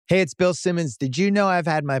Hey, it's Bill Simmons. Did you know I've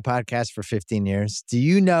had my podcast for 15 years? Do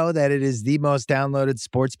you know that it is the most downloaded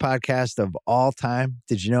sports podcast of all time?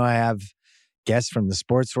 Did you know I have guests from the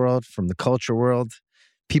sports world, from the culture world,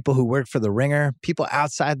 people who work for The Ringer, people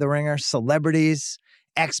outside The Ringer, celebrities,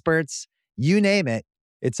 experts, you name it.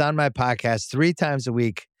 It's on my podcast 3 times a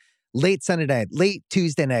week, late Sunday night, late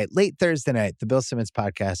Tuesday night, late Thursday night, the Bill Simmons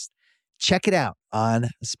podcast. Check it out on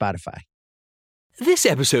Spotify. This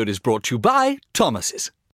episode is brought to you by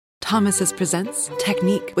Thomas's. Thomas's presents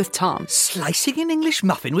Technique with Tom. Slicing an English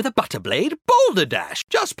muffin with a butter blade? Boulder Dash.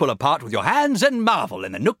 Just pull apart with your hands and marvel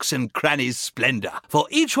in the nooks and crannies' splendor. For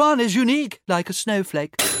each one is unique like a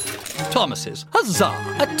snowflake. Thomas's.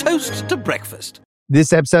 Huzzah! A toast to breakfast.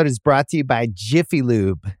 This episode is brought to you by Jiffy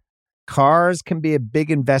Lube. Cars can be a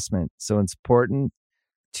big investment, so it's important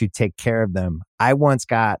to take care of them. I once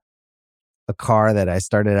got a car that I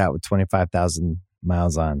started out with 25,000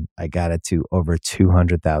 miles on. I got it to over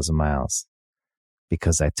 200,000 miles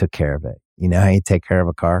because I took care of it. You know how you take care of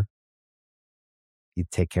a car? You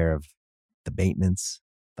take care of the maintenance,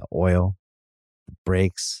 the oil, the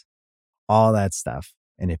brakes, all that stuff.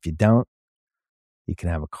 And if you don't, you can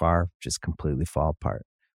have a car just completely fall apart.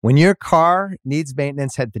 When your car needs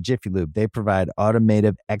maintenance, head to Jiffy Lube. They provide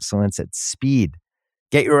automotive excellence at speed.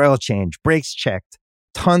 Get your oil change, brakes checked,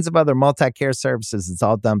 tons of other multi-care services. It's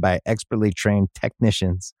all done by expertly trained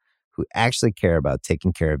technicians who actually care about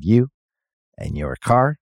taking care of you and your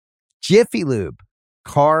car. Jiffy Lube,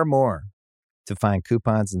 car more. To find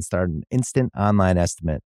coupons and start an instant online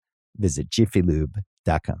estimate, visit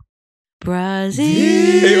jiffylube.com. Brazil.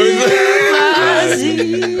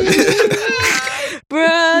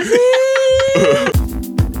 Brazil.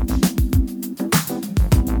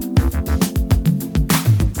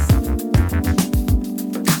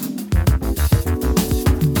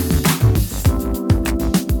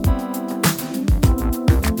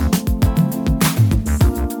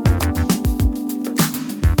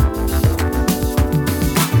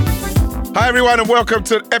 Hi everyone and welcome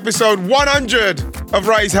to episode 100 of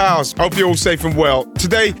Ray's House. Hope you're all safe and well.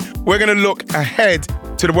 Today we're going to look ahead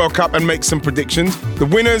to the World Cup and make some predictions. The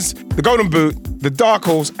winners, the Golden Boot, the Dark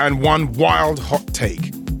Horse and one wild hot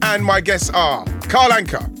take. And my guests are Carl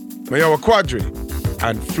Anka, Mayowa Quadri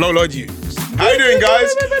and Flo Lloyd Hughes. How you doing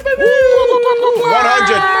guys?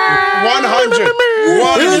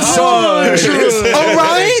 100. All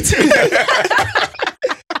right.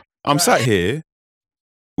 I'm sat here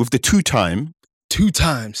with the two times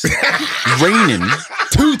reigning,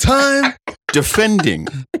 2-time defending,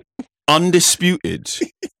 undisputed,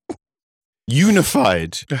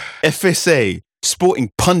 unified FSA Sporting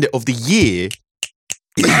Pundit of the Year.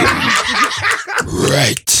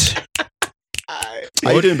 Right.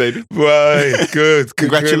 How you doing, baby? Right, good.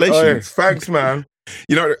 Congratulations. Thanks, man.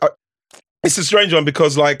 You know, it's a strange one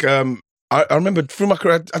because, like, I remember through my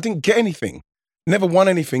career, I didn't get anything. Never won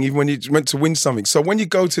anything, even when you meant to win something. So when you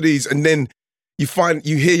go to these and then you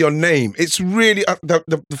hear your name, it's really,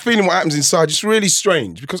 the feeling what happens inside, it's really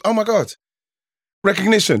strange because, oh my God,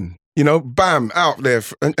 recognition, you know, bam, out there.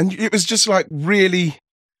 And it was just like really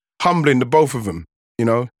humbling, the both of them, you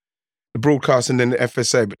know, the broadcast and then the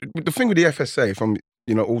FSA. But the thing with the FSA, from,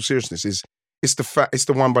 you know, all seriousness, is it's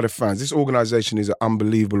the one by the fans. This organization is an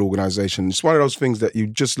unbelievable organization. It's one of those things that you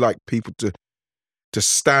just like people to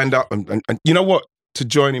stand up and you know what, to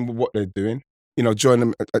join in with what they're doing, you know, join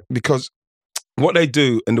them because what they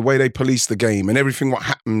do and the way they police the game and everything what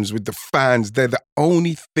happens with the fans, they're the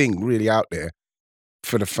only thing really out there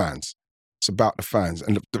for the fans. It's about the fans.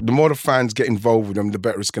 And the more the fans get involved with them, the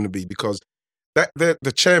better it's going to be because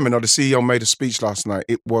the chairman or the CEO made a speech last night.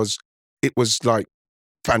 It was like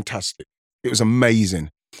fantastic. It was amazing.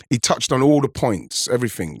 He touched on all the points,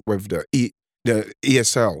 everything, with the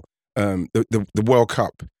ESL, the World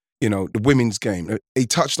Cup, you know, the women's game. He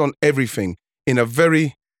touched on everything in a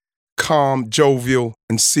very calm, jovial,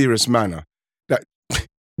 and serious manner that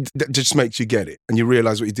just makes you get it and you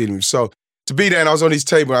realise what you're dealing with. So to be there, and I was on his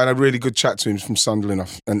table, I had a really good chat to him from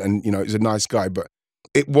Sunderland, and you know, he's a nice guy. But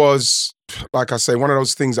it was, like I say, one of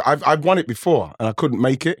those things that I've won it before and I couldn't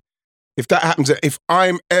make it. If that happens, if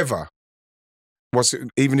I'm ever,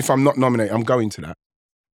 even if I'm not nominated, I'm going to that.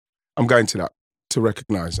 I'm going to that to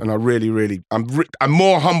recognise, and I really, really, I'm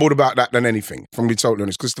more humbled about that than anything, from be totally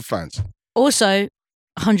honest, because the fans. Also,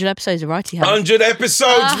 100 episodes of Righty Ho. 100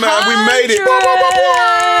 episodes, man. We made it.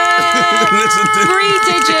 3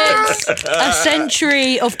 digits. A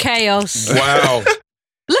century of chaos. Wow.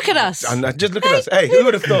 Look at us. And just look at us. Hey, who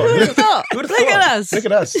would have thought? Who would have thought? Who would have Look thought? at us. Look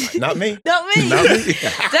at us. Not me. Not me. Not me.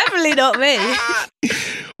 Definitely not me.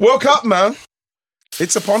 Woke up, man.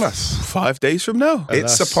 It's upon us. 5 days from now.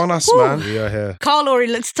 It's Alas. upon us, Woo. man. We are here. Carl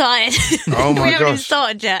already looks tired. Oh my we haven't even gosh.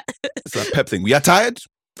 started yet. It's that Pep thing. We are tired.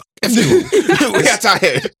 We are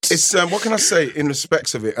tired. It's what can I say in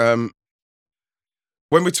respects of it? When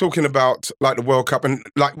we're talking about like the World Cup and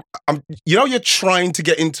like you're trying to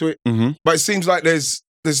get into it, Mhm. but it seems like there's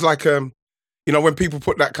like when people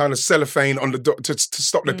put that kind of cellophane on the door to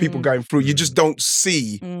stop the people going through, you just don't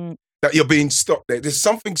see that you're being stopped there. There's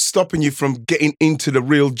something stopping you from getting into the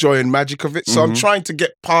real joy and magic of it. So I'm trying to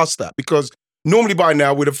get past that because normally by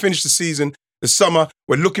now we'd have finished the season, the summer,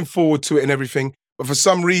 we're looking forward to it and everything. But for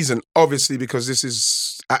some reason, obviously because this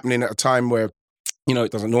is happening at a time where,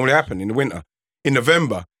 it doesn't normally happen in the winter, in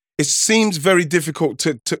November, it seems very difficult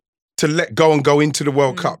to let go and go into the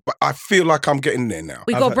World Cup. But I feel like I'm getting there now.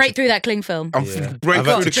 We've got to break through that cling film. I'm breaking I've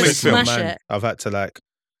had through to the cling just film. smash it. I've had to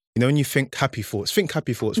when you think happy thoughts.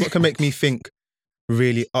 What can make me think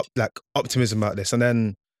really optimism about this? And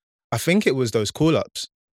then I think it was those call-ups.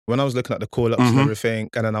 When I was looking at the call-ups and everything,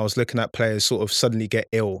 and then I was looking at players sort of suddenly get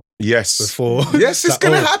ill Yes. before. Yes, it's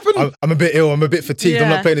going to happen. I'm a bit ill. I'm a bit fatigued. I'm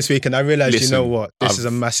Yeah. not playing this week. And I realised, Listen, you know what? This I've- is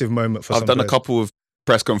a massive moment for I've some done a players. couple of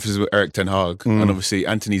press conferences with Eric Ten Hag, and obviously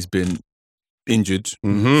Anthony's been injured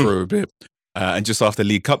for a bit. And just after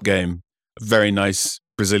League Cup game, a very nice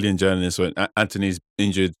Brazilian journalist went, Anthony's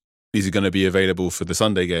injured. Is he going to be available for the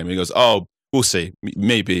Sunday game? And he goes, oh, we'll see.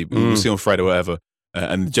 Maybe. We'll see on Friday or whatever.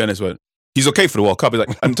 And the journalist went, he's okay for the World Cup. He's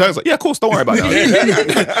like, and Tony's like, yeah, of course, don't worry about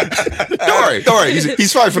that. don't worry.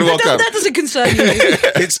 He's fine for the World Cup. That doesn't concern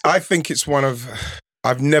you. I think it's one of.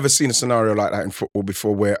 I've never seen a scenario like that in football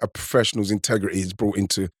before, where a professional's integrity is brought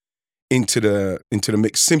into the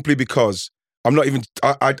mix simply because I'm not even.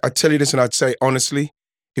 I tell you this, and I'd say honestly,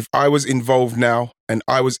 if I was involved now and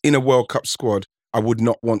I was in a World Cup squad, I would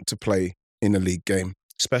not want to play in a league game.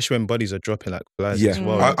 Especially when bodies are dropping like flies Yeah, as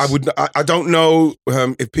well. I would. I don't know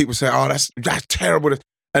if people say, "Oh, that's terrible,"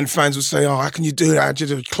 and fans will say, "Oh, how can you do that?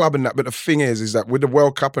 Just a club and that." But the thing is that with the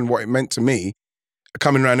World Cup and what it meant to me,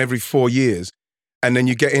 coming around every 4 years, and then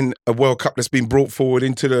you get in a World Cup that's been brought forward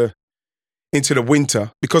into the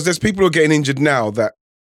winter, because there's people who are getting injured now that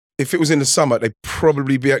if it was in the summer, they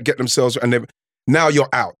probably get themselves, and now you're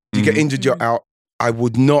out. You get injured, you're out. I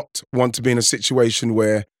would not want to be in a situation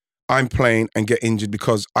where I'm playing and get injured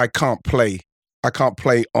because I can't play. I can't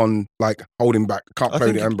play on like holding back. I can't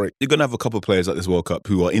play with the handbrake. You're going to have a couple of players at this World Cup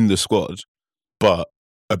who are in the squad, but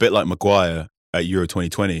a bit like Maguire at Euro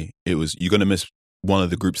 2020, it was, you're going to miss one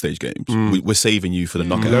of the group stage games. We're saving you for the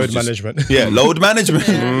knockout. Load management. Yeah, load management.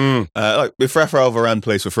 Yeah. Like if Raphael Varane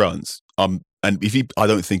plays for France, and if I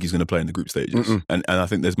don't think he's going to play in the group stages, and I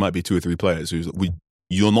think there might be 2 or 3 players who's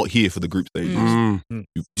you're not here for the group stages.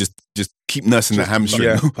 You just keep nursing that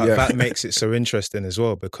hamstring. But that makes it so interesting as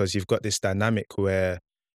well, because you've got this dynamic where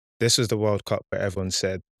this was the World Cup where everyone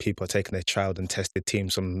said people are taking their child and tested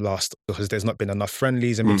teams from last because there's not been enough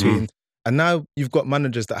friendlies in between. And now you've got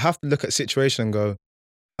managers that have to look at a situation and go,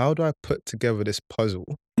 how do I put together this puzzle?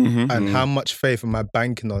 And how much faith am I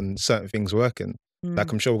banking on certain things working?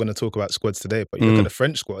 Like I'm sure we're going to talk about squads today, but you look at the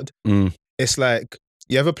French squad, it's like,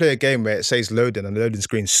 you ever play a game where it says loading and the loading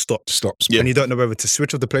screen stops, and you don't know whether to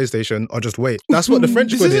switch off the PlayStation or just wait. That's what the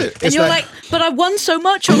French squad is. And you're like, but I won so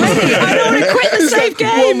much already. I don't want to quit the save game.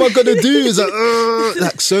 What am I going to do? It's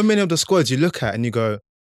like so many of the squads you look at and you go,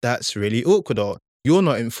 that's really awkward, or you're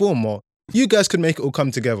not in form, or you guys could make it all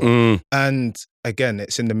come together. And again,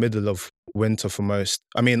 it's in the middle of winter for most.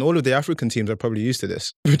 I mean, all of the African teams are probably used to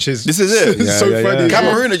this, which is This is it. so funny.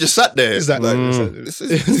 Cameroon are just sat there. Exactly.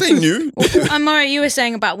 This ain't new. And Murray, you were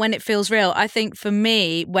saying about when it feels real. I think for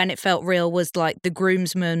me, when it felt real was like the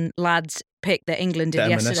groomsmen lads pick that England did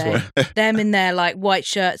The M&S yesterday. Them in their like white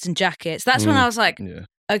shirts and jackets. That's when I was like,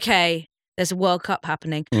 okay, there's a World Cup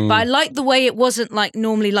happening. But I liked the way it wasn't like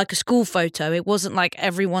normally like a school photo. It wasn't like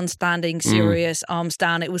everyone standing serious, arms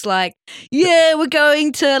down. It was like, yeah, we're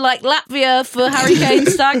going to like Latvia for Hurricane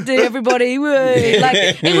Stag Do, everybody. Woo.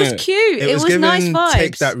 Like it was cute. It was giving nice vibes.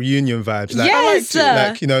 Take that reunion vibes. Like, Yes.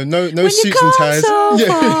 like, you know, no When suits you and come ties. so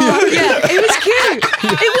far. Yeah, it was cute.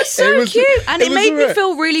 It was so cute, and it was made me alright.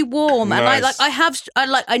 feel really warm. And Nice.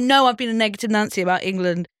 I know I've been a negative Nancy about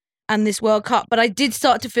England and this World Cup, but I did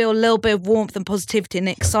start to feel a little bit of warmth and positivity and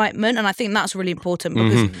excitement, and I think that's really important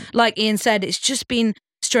because, like Ian said, it's just been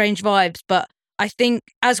strange vibes. But I think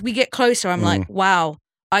as we get closer, I'm like, wow,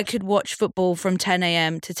 I could watch football from 10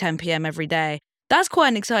 a.m. to 10 p.m. every day. That's quite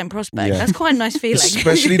an exciting prospect. Yeah. That's quite a nice feeling.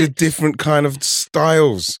 Especially the different kind of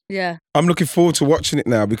styles. Yeah. I'm looking forward to watching it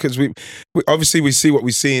now because we obviously we see what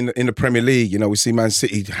we see in the Premier League. You know, we see Man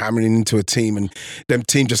City hammering into a team and them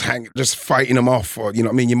team just fighting them off. Or, you know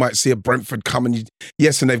what I mean? You might see a Brentford come and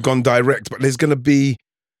yes, and they've gone direct, but there's going to be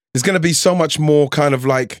there's going to be so much more kind of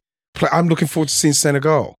like. I'm looking forward to seeing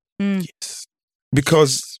Senegal. Yes.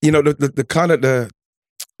 Because the kind of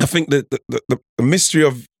I think the mystery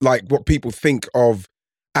of like what people think of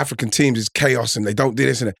African teams is chaos and they don't do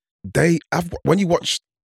this and that. When you watch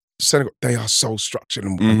Senegal, they are so structured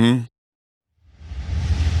and Mm-hmm.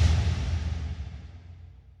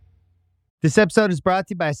 This episode is brought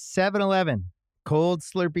to you by 7-Eleven. Cold,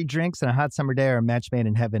 slurpy drinks and a hot summer day are a match made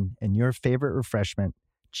in heaven, and your favorite refreshment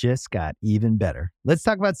just got even better. Let's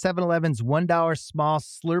talk about 7-Eleven's $1 small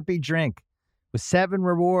slurpy drink with 7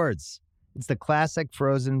 rewards. It's the classic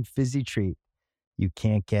frozen fizzy treat you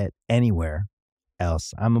can't get anywhere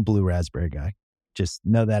else. I'm a blue raspberry guy. Just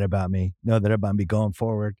know that about me. Know that about me going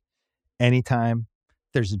forward. Anytime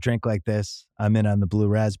there's a drink like this, I'm in on the blue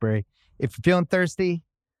raspberry. If you're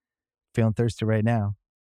feeling thirsty right now,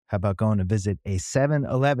 how about going to visit a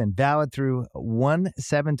 7-Eleven valid through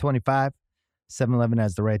 1/7/25? 7-Eleven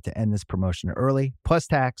has the right to end this promotion early, plus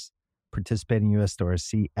tax. Participating U.S. stores.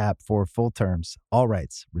 See app for full terms. All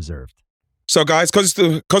rights reserved. So, guys, because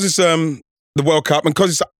it's the World Cup and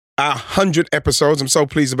because it's 100 episodes, I'm so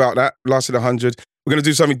pleased about that. Lasted 100. We're going to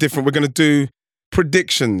do something different. We're going to do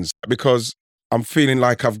predictions because I'm feeling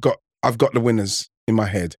like I've got the winners in my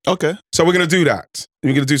head. Okay. So we're going to do that.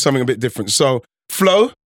 We're going to do something a bit different. So,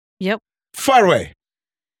 Flo. Yep. Fire away.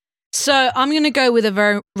 So I'm going to go with a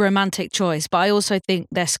very romantic choice, but I also think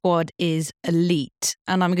their squad is elite,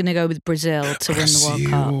 and I'm going to go with Brazil to win the World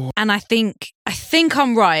Cup. And I think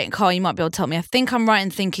I'm right, Carl. You might be able to tell me. I think I'm right in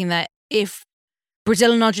thinking that if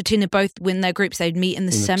Brazil and Argentina both win their groups, they'd meet in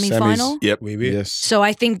the semi-final. Yep. Yes. So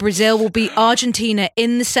I think Brazil will beat Argentina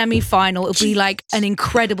in the semi-final. It'll be like an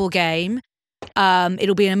incredible game.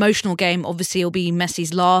 It'll be an emotional game. Obviously, it'll be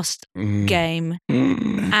Messi's last game.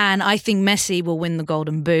 And I think Messi will win the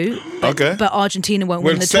Golden Boot. Okay. But Argentina won't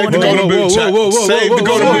win the Save the tournament. Golden Boot, chat. Save the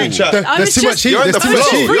Golden Boot, chat. There's too much heat. You're in There's the too much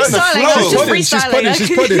flow. heat. You're in the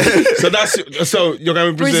She's putting. So you're going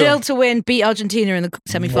with Brazil to win, beat Argentina in the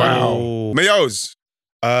semi-final. Wow. Mayos.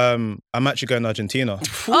 I'm actually going Argentina.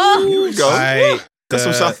 Oh, Here we go. Got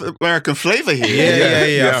some the- South American flavor here. Yeah.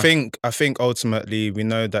 Yeah. I think ultimately we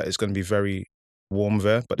know that it's going to be very warm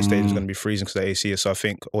there, but the stadium's going to be freezing because the AC is. So I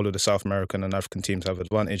think all of the South American and African teams have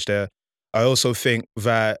advantage there. I also think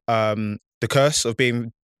that the curse of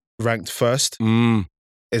being ranked first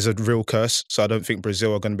is a real curse. So I don't think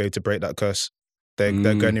Brazil are going to be able to break that curse. They're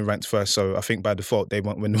going in ranked first. So I think by default they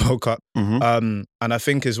won't win the World Cup. Mm-hmm. And I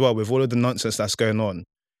think as well with all of the nonsense that's going on,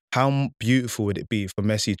 how beautiful would it be for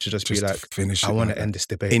Messi to just be Just to like, finish I it want like to end this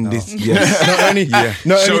debate In now. this, yes.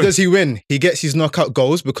 Not Sure. only does he win, he gets his knockout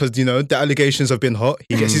goals because the allegations have been hot.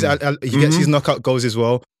 He gets his knockout goals as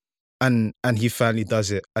well, and he finally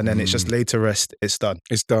does it. And then it's just laid to rest. It's done.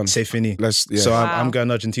 It's done. C'est fini. Yeah. So Wow. I'm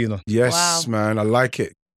going Argentina. Yes, Wow. man. I like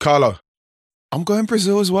it. Carlo. I'm going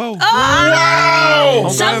Brazil as well. Oh, Wow.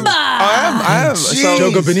 Samba! I am. Jeez.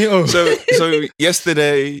 Jogo Benito. So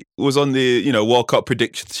yesterday was on the World Cup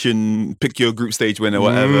prediction, pick your group stage winner,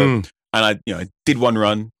 whatever. And I did one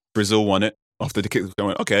run. Brazil won it after the kick. I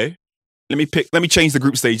went, okay, let me change the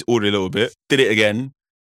group stage order a little bit. Did it again.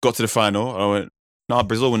 Got to the final. I went, nah,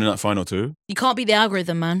 Brazil winning that final too. You can't beat the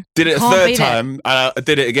algorithm, man. Did it a Can't third beat it. time. And I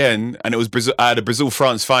did it again, and it was Brazil. I had a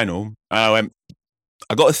Brazil-France final, and I went.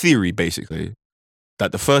 I got a theory basically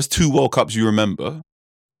that the first 2 World Cups you remember,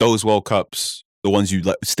 those World Cups, the ones you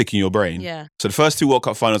like stick in your brain. Yeah. So the first 2 World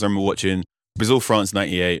Cup finals I remember watching: Brazil-France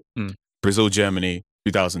 '98, Brazil-Germany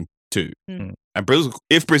 2002. And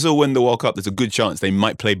if Brazil win the World Cup, there's a good chance they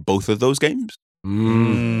might play both of those games.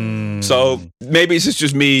 So maybe it's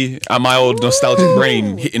just me and my old nostalgic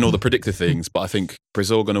brain hitting all the predictor things, but I think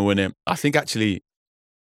Brazil are going to win it. I think actually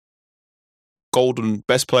golden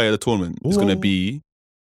best player of the tournament is going to be...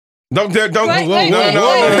 Don't. Wait, No.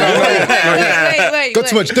 Got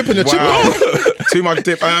too much dip in the chip. Wow. Too much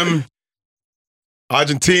dip.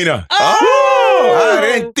 Argentina. Oh!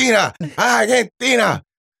 Argentina.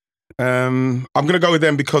 I'm going to go with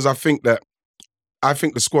them because I think the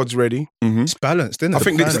squad's ready. It's balanced, isn't it? I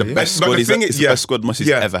think this is the best Squad But the is thing it's is, the yeah. best squad Messi's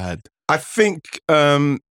Yeah. ever had. I think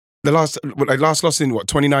the last lost in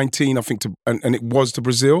 2019, I think, and it was to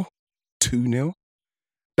Brazil, 2-0.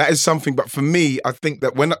 That is something. But for me, I think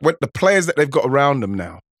that when the players that they've got around them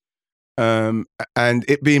now, and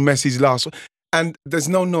it being Messi's last, and there's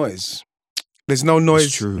no noise. There's no noise.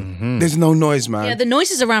 It's true. There's no noise, man. Yeah, the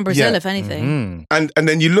noise is around Brazil, Yeah. if anything. And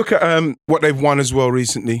then you look at what they've won as well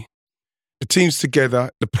recently. The teams together,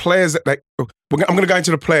 the players that I'm going to go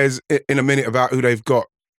into the players in a minute about who they've got.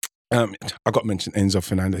 I got to mention Enzo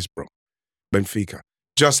Fernandez, bro. Benfica.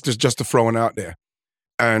 Just to throw one out there.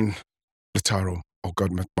 And Lautaro. Oh,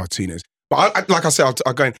 God, Martinez. But like I said,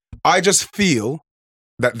 I just feel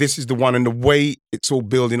that this is the one, and the way it's all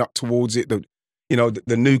building up towards it. The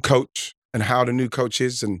new coach and how the new coach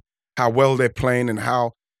is, and how well they're playing, and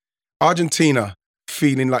how Argentina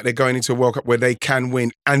feeling like they're going into a World Cup where they can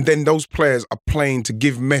win, and then those players are playing to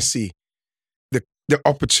give Messi the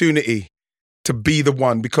opportunity to be the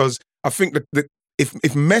one. Because I think that if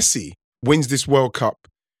Messi wins this World Cup,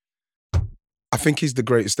 I think he's the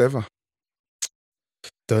greatest ever.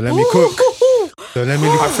 Don't let me cook. Don't let me.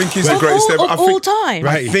 I think he's the greatest ever. Of all time.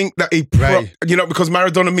 I think that because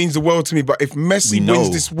Maradona means the world to me. But if Messi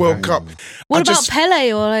wins this World Cup, what about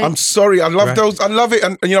Pele? Or I'm sorry, I love those. I love it,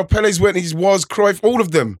 and Pele's when he was, Cruyff, all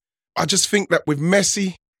of them. I just think that with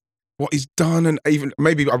Messi, what he's done, and even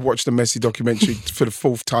maybe I watched the Messi documentary for the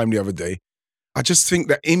 4th time the other day. I just think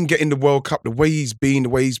that him getting the World Cup, the way he's been, the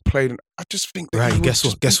way he's played, I just think that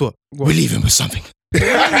Guess what? We leave him with something. We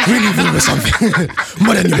leave him with something.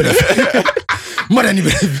 More than you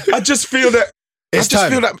believe. I just feel that It's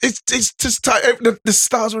time. It's just time. The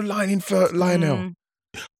stars were lining for Lionel.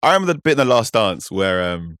 I remember the bit in The Last Dance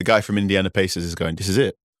where the guy from Indiana Pacers is going, "This is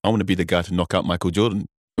it. I want to be the guy to knock out Michael Jordan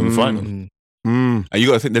in the final." And you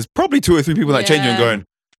got to think there's probably 2 or 3 people that change you and going,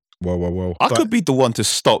 whoa. I could be the one to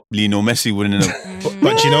stop Lionel Messi winning a...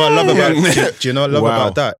 But do you know what I love about? Do you know what I love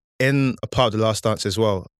about that? In a part of The Last Dance as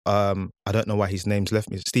well. I don't know why his name's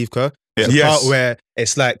left me. Steve Kerr. There's a part where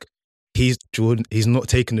it's like he's Jordan. He's not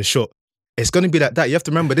taking the shot. It's going to be like that. You have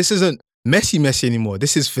to remember, this isn't Messi anymore.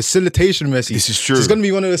 This is facilitation Messi. This is true. So it's going to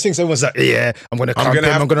be one of those things. Everyone's like, yeah, I'm going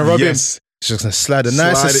to rub him. It's just going to slide a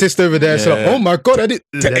nice assist over there. Yeah. So, oh my God, I did.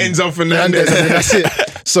 To Enzo Fernandez. That's it.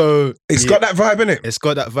 So it's got that vibe in it. It's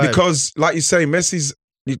got that vibe. Because, like you say, Messi's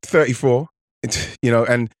 34,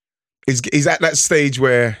 and he's at that stage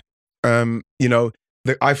where,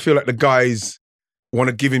 I feel like the guys want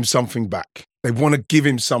to give him something back. They want to give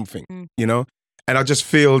him something, And I just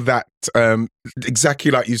feel that exactly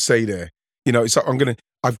like you say there. It's like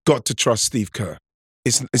I've got to trust Steve Kerr.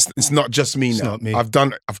 It's not just me now. It's not me. I've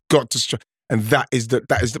got to trust, and that is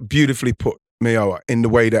the beautifully put, Mayowa, in the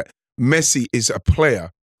way that Messi is a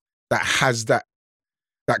player that has that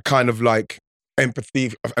kind of like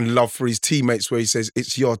empathy and love for his teammates, where he says,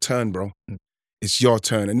 "It's your turn, bro. It's your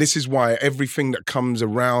turn." And this is why everything that comes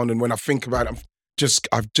around, and when I think about it,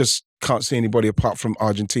 I just can't see anybody apart from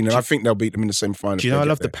Argentina. And I think they'll beat them in the semi-final. Do you know I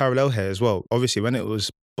love the parallel here as well? Obviously, when it was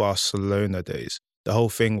Barcelona days, the whole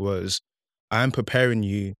thing was, I'm preparing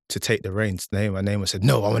you to take the reins. Neymar said,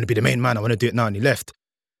 no, I want to be the main man. I want to do it now. And he left.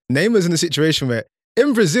 Neymar's in a situation where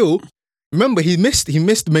in Brazil, remember, he missed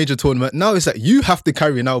the major tournament. Now it's like, you have to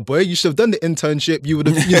carry now, boy. You should have done the internship. You would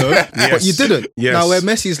have, but you didn't. Yes. Now where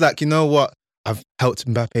Messi's like, you know what? I've helped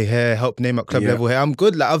Mbappe here, helped Neymar club level here. I'm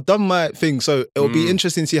good. Like, I've done my thing. So it'll be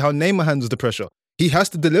interesting to see how Neymar handles the pressure. He has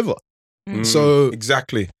to deliver. So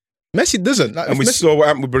exactly. Messi doesn't. Like, and we saw what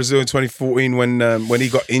happened with Brazil in 2014 when he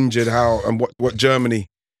got injured. What Germany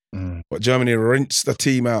rinsed the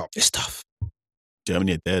team out. It's tough.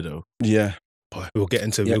 Germany are there though. Yeah. Boy, we'll get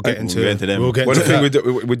into them. The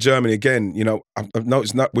thing with Germany again, I've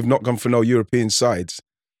noticed we've not gone for no European sides,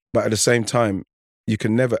 but at the same time, you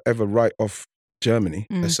can never ever write off Germany.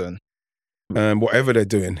 Listen, whatever they're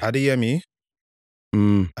doing. Adeyemi,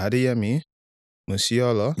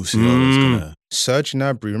 Musiala, Serge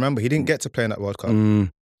Gnabry. Remember, he didn't get to play in that World Cup.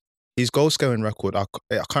 His goal scoring record, I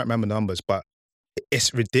can't remember the numbers, but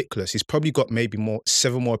it's ridiculous. He's probably got maybe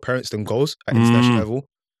 7 more appearances than goals at international level.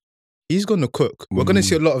 He's going to cook. We're going to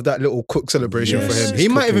see a lot of that little cook celebration for him. He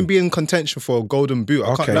might even be in contention for a golden boot.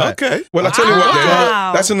 I can't lie. Okay. Well, I'll tell you what,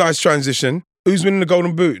 then, that's a nice transition. Who's winning the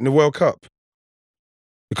golden boot in the World Cup?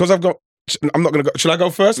 Because I'm not going to go. Shall I go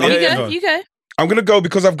first? You go. I'm going to go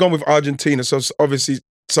because I've gone with Argentina. So obviously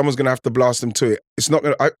someone's going to have to blast them to it. It's not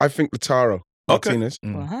going to, I think Lautaro Martinez.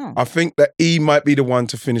 Wow. I think that he might be the one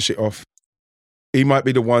to finish it off. He might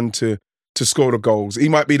be the one to score the goals. He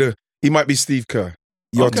might be Steve Kerr.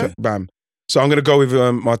 Bam. So I'm going to go with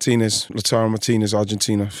Lautaro Martinez,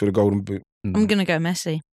 Argentina for the golden boot. I'm going to go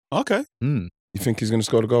Messi. Okay. You think he's going to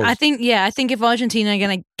score the goals? I think if Argentina are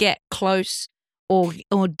going to get close or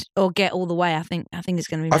get all the way, I think it's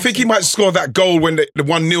going to be Messi. I think he might score that goal when the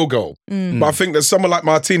 1-0 goal. But I think that someone like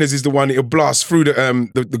Martinez is the one that'll blast through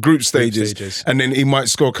the group stages, and then he might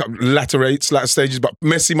score a couple latter stages. But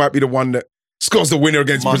Messi might be the one that scores the winner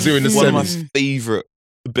against Brazil in the semis. One of my favourite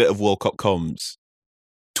bit of World Cup comms,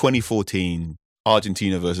 2014,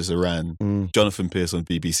 Argentina versus Iran, Jonathan Pearce on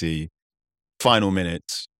BBC, final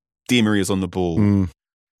minutes, Di Maria's on the ball,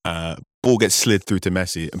 ball gets slid through to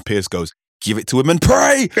Messi, and Pearce goes, "Give it to him and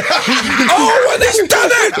pray." Oh, and he's done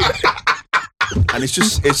it! And it's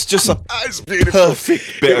just a It's beautiful.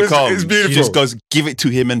 perfect bit of calm. It's beautiful. She just goes, give it to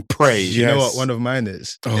him and pray. You know Yes. what one of mine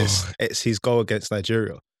is? Oh. It's his goal against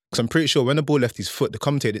Nigeria. Because I'm pretty sure when the ball left his foot, the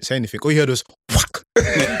commentator didn't say anything. All he heard was whack.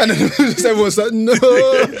 And then just everyone's like, no,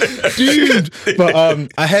 dude. But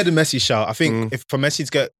I heard a Messi shout. I think if for Messi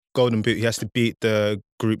to get golden boot, he has to beat the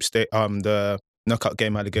group state, the knockout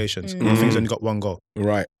game allegations. I think he's only got one goal.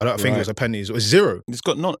 Right. I don't think it was a penalty. It was 0. He's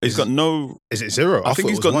got no. Is it 0? I think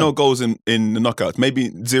he's got no goals in the knockouts.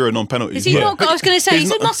 Maybe 0 non-penalties. Is he but- not? I was going to say He's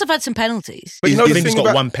he not- must have had some penalties. But you know I the think he's thing got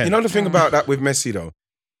about one pen. You know the thing about that with Messi though,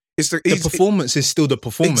 it's The performance is still the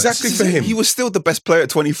performance. Exactly for him. He was still the best player at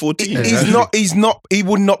 2014. He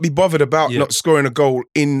would not be bothered about Yeah. not scoring a goal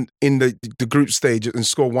in the group stage and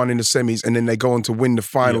score one in the semis, and then they go on to win the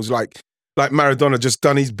finals. Like Maradona just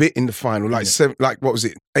done his bit in the final. What was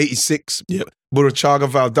it? 86. Yeah. Burruchaga,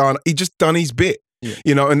 Valdano. He just done his bit. Yeah.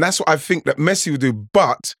 You know, and that's what I think that Messi would do.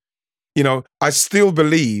 But you know, I still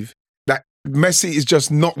believe that Messi is just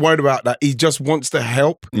not worried about that. He just wants to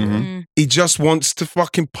help. Mm. He just wants to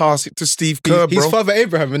fucking pass it to Steve Kerr, bro. He's Father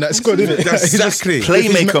Abraham in that squad, isn't it? That's exactly.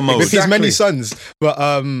 Playmaker mode. With his many Exactly. sons.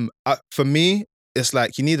 But for me, it's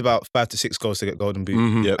like you need about 5 to 6 goals to get golden boot.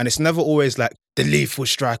 Mhm. Yep. And it's never always like the lethal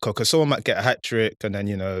striker, because someone might get a hat trick and then,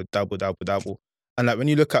 you know, double. And like when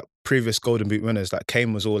you look at previous golden boot winners, like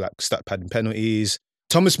Kane was all like stat padding penalties.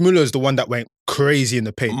 Thomas Muller is the one that went crazy in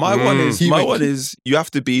the paint. My one went- is you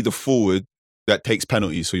have to be the forward that takes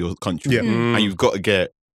penalties for your country. Yeah. Mm. And you've got to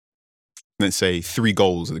get, let's say, 3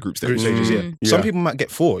 goals in the group stage. Group stages, yeah. Mm. Some Yeah. people might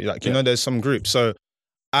get 4. Like, you know, there's some groups. So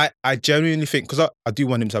I genuinely think, because I do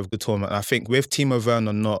want him to have a good tournament. And I think with Timo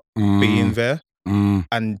Werner not being there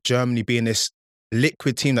and Germany being this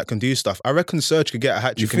liquid team that can do stuff, I reckon Serge could get a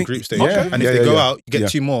hat You trick in think- group stage. Okay. And if Yeah, they yeah, go yeah. out, you get Yeah.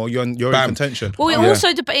 2 more, you're in Bam. contention. Well, it Yeah. also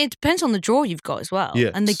it depends on the draw you've got as well,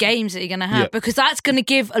 Yeah. and the games that you're going to have, Yeah. because that's going to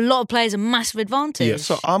give a lot of players a massive advantage. Yeah.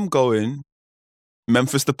 So I'm going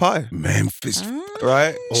Memphis Depay, Memphis.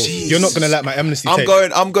 right? Oh, you're not going to let my amnesty I'm take.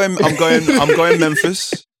 going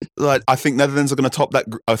Memphis. Like I think Netherlands are going to top that.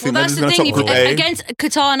 I Well, think that's Netherlands the are going thing. to top Group A. Against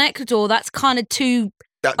Qatar and Ecuador, that's kind of 2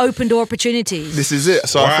 That- open door opportunities. This is it.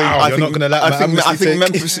 So Wow, I you're think not gonna let I my think amnesty take.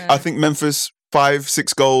 Memphis. Yeah. I think Memphis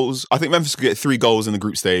 5-6 goals. I think Memphis could get 3 goals in the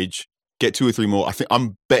group stage. Get 2 or 3 more. I think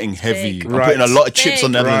I'm betting heavy. Big. I'm Right. putting a lot of chips Big.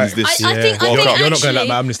 on Netherlands Right. this. I think You're not going to actually- let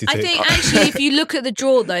my amnesty I take. think actually, if you look at the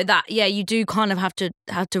draw though, that you do kind of have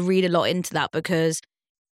to read a lot into that, because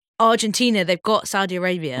Argentina, they've got Saudi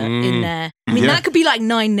Arabia in there. I mean, Yeah. that could be like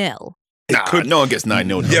 9-0. Nah, no one gets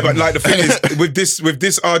 9-0. Yeah, but like the thing is, with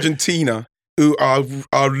this Argentina who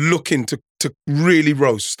are looking to really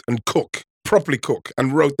roast and cook, properly cook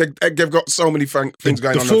and roast. They've got so many things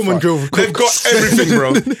going on. The Foreman grill. They've got everything,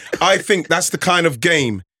 bro. I think that's the kind of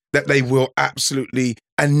game that they will absolutely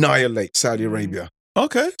annihilate Saudi Arabia.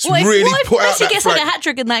 Okay. It's really if put out Messi that gets like a flag. hat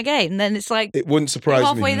trick in that game, then it's like It wouldn't surprise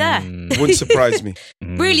halfway me. there. It wouldn't surprise me.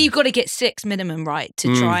 Really, you've got to get 6 minimum, right,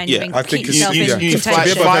 to try and Yeah, even I think keep you- yourself you- in you- You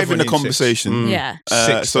contention. above 5 in the everyone in 6. conversation. Yeah.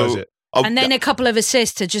 6 does it. And then a couple of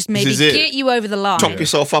assists to just maybe is it. get you over the line. top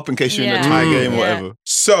yourself up in case you're in a Yeah. tie game, Yeah. whatever.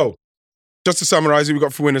 So, just to summarize, who we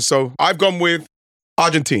got for winners. So, I've gone with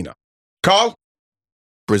Argentina. Carl,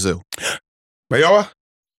 Brazil. Mayoa,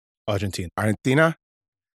 Argentina. Argentina,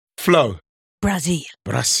 Flo, Brazil.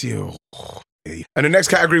 Brazil. And the next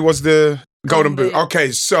category was the Golden Golden Boot. Boot.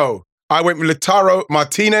 Okay, so I went with Lautaro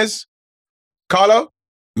Martinez, Carlo,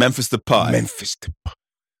 Memphis Depay. Memphis,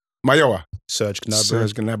 Mayoa, Serge Gnabry.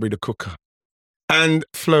 Serge Gnabry, the cooker, and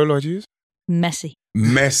Flo Lodges, Messi.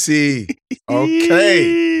 Messi.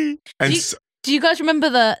 Okay, and Do you- Do you guys remember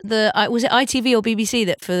the was it ITV or BBC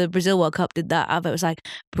that for the Brazil World Cup did that advert? It was like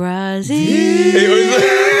Brazil,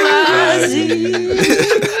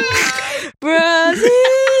 Brazil.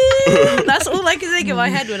 That's all I can think in my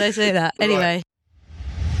head when I say that. Anyway,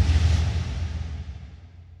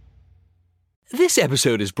 This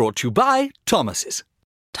episode is brought to you by Thomas's.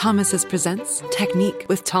 Thomas's presents Technique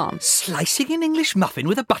with Tom. Slicing an English muffin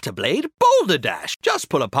with a butter blade? Boulder Dash! Just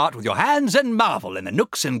pull apart with your hands and marvel in the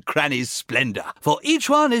nooks and crannies' splendour, for each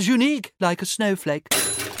one is unique like a snowflake.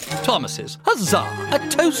 Thomas's, huzzah! A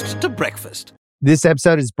toast to breakfast. This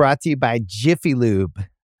episode is brought to you by Jiffy Lube.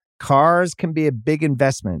 Cars can be a big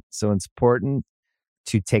investment, so it's important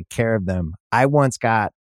to take care of them. I once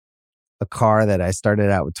got a car that I started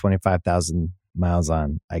out with 25,000 miles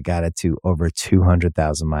on. I got it to over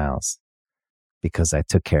 200,000 miles because I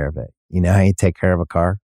took care of it. You know how you take care of a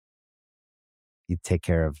car? You take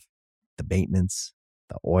care of the maintenance,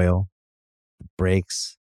 the oil, the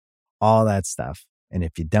brakes, all that stuff. And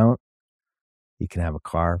if you don't, you can have a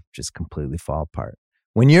car just completely fall apart.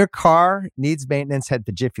 When your car needs maintenance, head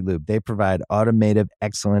to Jiffy Lube. They provide automotive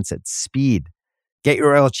excellence at speed. Get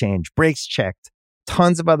your oil change, brakes checked,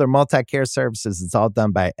 tons of other multi-care services. It's all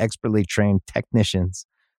done by expertly trained technicians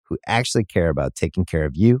who actually care about taking care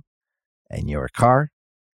of you and your car.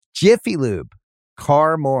 Jiffy Lube,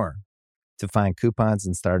 car more. To find coupons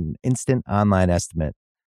and start an instant online estimate,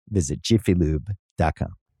 visit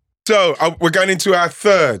jiffylube.com. So we're going into our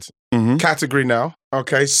third category now.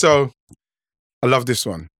 Okay, so I love this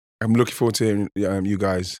one. I'm looking forward to hearing you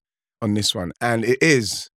guys on this one. And it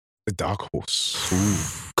is the dark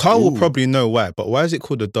horse. Carl will probably know why, but why is it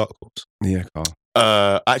called the dark horse? Yeah, Carl.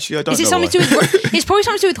 Actually, I don't know. Is it something to do with? It's probably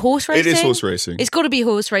something to do with horse racing. It is horse racing. It's got to be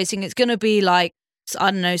horse racing. It's going to be like, I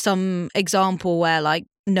don't know, some example where like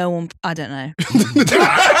no one. I don't know. We'll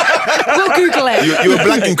Google it. You were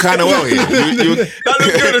blanking kind of well here. That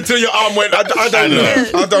looked good until your arm went. I don't know.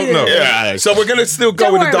 I don't know. Yeah. So we're going to still go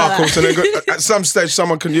Don't with the worry dark about horse, and then at some stage,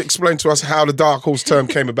 someone can you explain to us how the dark horse term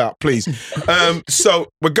came about, please? So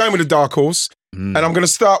we're going with the dark horse, and I'm going to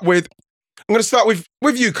start with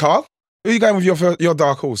you, Carl. Who are you going with your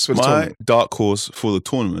dark horse for the My tournament? dark horse for the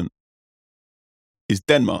tournament is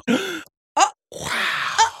Denmark.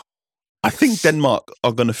 I think Denmark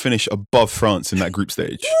are going to finish above France in that group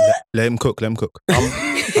stage. Let him cook. I'm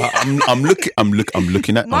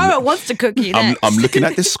looking at. Myra wants to cook you next. I'm looking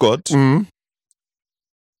at this squad.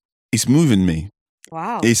 It's moving me.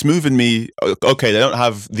 Wow. It's moving me. Okay, they don't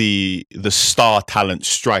have the star talent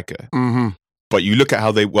striker, but you look at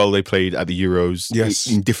how they played at the Euros. Yes.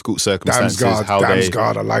 In difficult circumstances.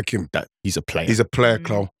 Damsgaard, I like him. He's a player. He's a player,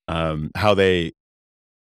 Chloe. How they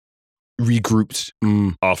regrouped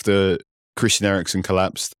after Christian Eriksen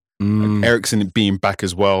collapsed. Eriksen being back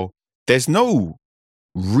as well. There's no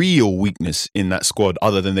real weakness in that squad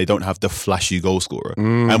other than they don't have the flashy goal scorer.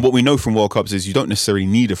 And what we know from World Cups is you don't necessarily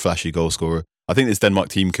need a flashy goal scorer. I think this Denmark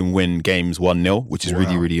team can win games 1-0, which is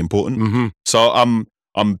really, really important. So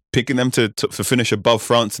I'm picking them to finish above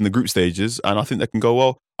France in the group stages, and I think they can go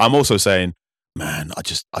well. I'm also saying, man, I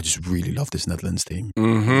just really love this Netherlands team.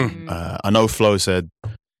 I know Flo said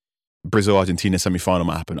Brazil-Argentina semi-final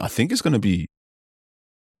might happen. I think it's going to be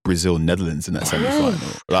Brazil-Netherlands in that semi-final.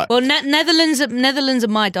 Like, Well, Netherlands are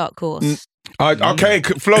my dark horse. Okay,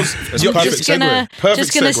 Flo's Perfect segue.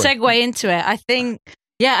 Just gonna segue into it. I think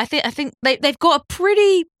they've got a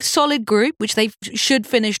pretty solid group, which they should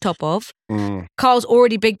finish top of. Carl's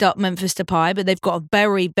already bigged up Memphis Depay, but they've got a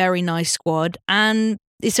very, very nice squad, and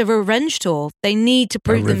it's a revenge tour. They need to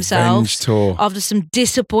prove themselves after some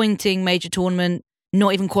disappointing major tournament,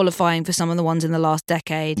 not even qualifying for some of the ones in the last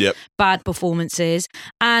decade. Bad performances,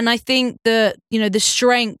 and I think that the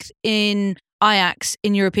strength in Ajax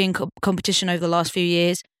in European competition over the last few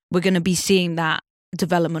years, we're going to be seeing that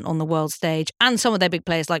development on the world stage, and some of their big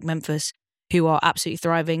players like Memphis, who are absolutely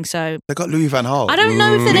thriving. So they got Louis van Gaal. I don't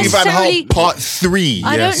know if they're necessarily Louis van Gaal Part 3.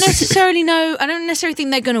 I don't necessarily know. I don't necessarily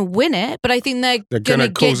think they're going to win it, but I think they're going to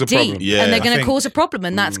cause get a problem. deep, and they're going to think- cause a problem,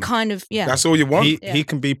 and that's kind of That's all you want. He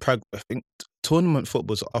can be I think tournament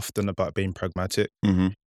football's often about being pragmatic,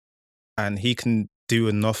 and he can do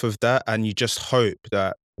enough of that. And you just hope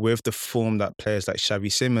that with the form that players like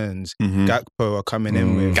Xavi Simons, Gakpo are coming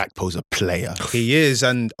in with, Gakpo's a player. he is,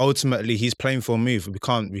 and ultimately he's playing for a move. We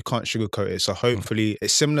can't sugarcoat it. So hopefully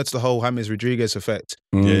it's similar to the whole James Rodriguez effect.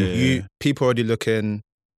 People already looking.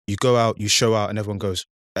 You go out, you show out, and everyone goes,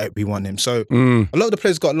 hey, we want him. So a lot of the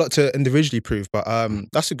players got a lot to individually prove, but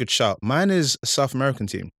that's a good shout. Mine is a South American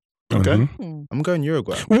team. Okay. I'm going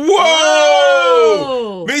Uruguay.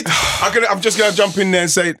 Whoa! I'm just going to jump in there and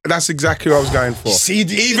say that's exactly what I was going for.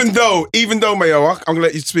 Even though, Mayo, I'm going to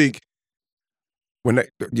let you speak.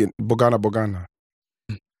 Bogana.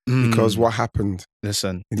 Because what happened?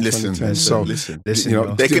 Listen. So,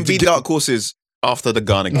 They can be dark horses after the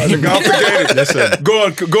Ghana game. Listen, go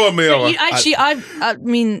on, Mayo. I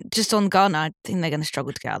mean, just on Ghana, I think they're going to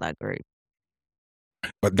struggle to get out of that group.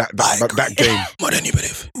 But that game. More than you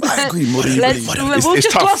believe. I agree. More than you We'll believe.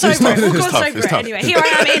 just gloss over it. We'll gloss over it. Anyway, here I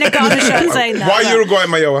am in a Ghana shirt saying that. Why Uruguay,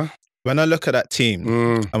 Mayo? When I look at that team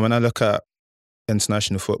and when I look at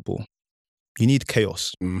international football, you need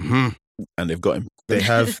chaos. And they've got him. They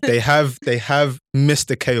have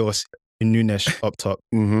Mr. Chaos in Nunes up top.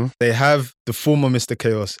 They have the former Mr.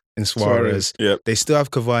 Chaos in Suarez. They still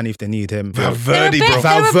have Cavani if they need him. Valverde,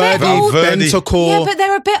 Bentancur. Yeah, but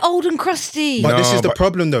they're a bit old and crusty. But this is the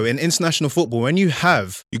problem, though. In international football, when you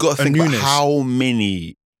have You got to think about how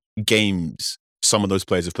many games some of those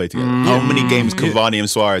players have played together. How many games Cavani and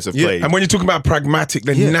Suarez have played. And when you're talking about pragmatic,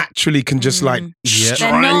 they naturally can just strangle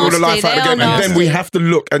the nasty, life out of the they are game. And then nasty. we have to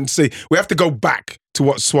look and see. We have to go back to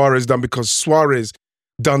what Suarez done, because Suarez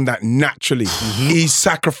done that naturally. He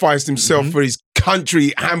sacrificed himself for his country,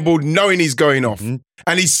 handballed, knowing he's going off.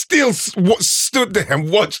 And he still stood there and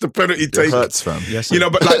watched the penalty It take. hurts, fam. Yes, You know,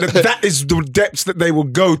 but like that is the depths that they will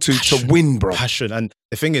go to win, bro. passion. And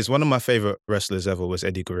the thing is, one of my favorite wrestlers ever was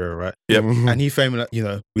Eddie Guerrero, right? Yep. And he famed like, you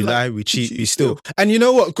know, we lie, we cheat, we steal. And you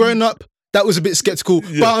know what? Growing up, that was a bit skeptical,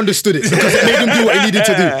 but I understood it because it made him do what he needed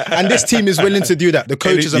to do. And this team is willing to do that. The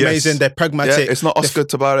coach is amazing. Yes. They're pragmatic. Yeah, it's not Oscar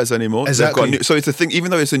Tabarez anymore. Exactly. They've got so it's a thing. Even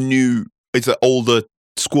though it's an older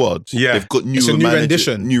squad. Yeah. They've got It's a new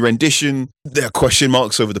rendition. New rendition. There are question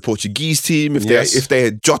marks over the Portuguese team. If Yes. they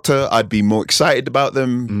had Jota, I'd be more excited about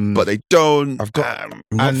them. But they don't. I've got,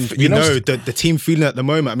 and you know the team feeling at the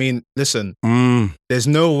moment. I mean, listen, there's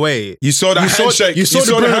no way. you saw that handshake. You saw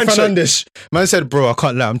the Bruno handshake. Fernandes. Man said, "Bro, I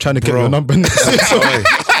can't lie. I'm trying to get your number."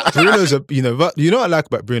 Bruno's but you know what I like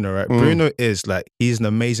about Bruno, right? Bruno is like he's an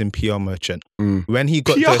amazing PR merchant. When he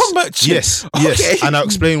got PR this, merchant? yes, Okay. and I'll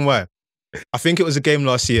explain why. I think it was a game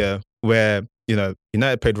last year where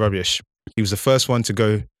United played rubbish. He was the first one to go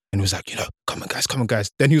and he was like, come on guys.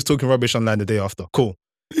 Then he was talking rubbish online the day after. Cool.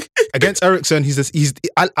 Against Ericsson,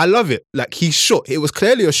 I love it. Like he's shot. It was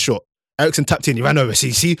clearly a shot. Ericsson tapped in, he ran over.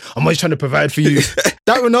 See, I'm always trying to provide for you.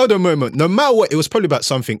 That Ronaldo moment, no matter what, it was probably about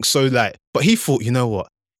something. So but he thought, you know what?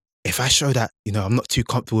 If I show that, I'm not too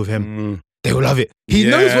comfortable with him, they will love it. He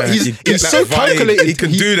knows what you get he's that so vibe. calculated. He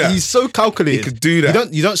can do that. He's so calculated. He could do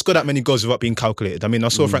that. You don't score that many goals without being calculated. I mean, I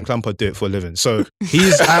saw Frank Lampard do it for a living. So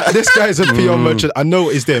he's this guy's a PR merchant. I know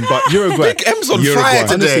what he's doing, but Uruguay, Big M's on Uruguay. fire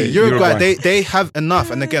today. honestly, Uruguay, Uruguay. they have enough.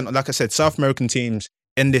 And again, like I said, South American teams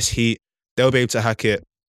in this heat, they'll be able to hack it.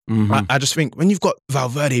 I just think when you've got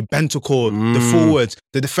Valverde, Bentancur, the forwards,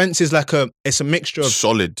 the defense is like it's a mixture of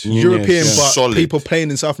Solid. European but Solid. people playing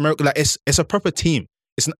in South America. Like it's a proper team.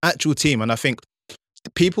 It's an actual team. And I think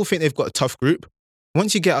people think they've got a tough group.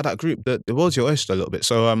 Once you get out of that group, the world's your oyster a little bit.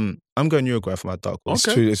 So I'm going Uruguay for my dark horse.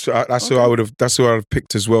 It's true. That's who I would have. That's who I would have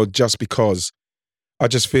picked as well. Just because I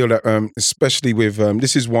just feel that, especially with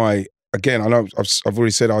this is why. Again, I know I've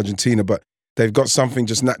already said Argentina, but they've got something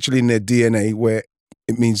just naturally in their DNA where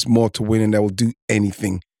it means more to win, and they will do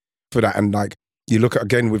anything for that. And like you look at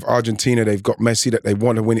again with Argentina, they've got Messi that they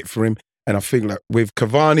want to win it for him. And I think like with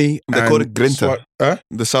Cavani, They call it grinta.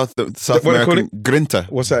 The South What do they call American grinta.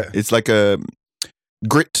 What's that? It's like a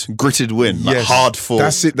gritted win, like Yes. hard fought.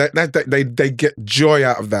 That's it. They get joy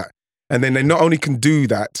out of that, and then they not only can do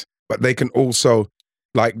that, but they can also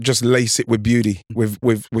like just lace it with beauty with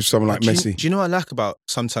someone like Messi. Do you know what I like about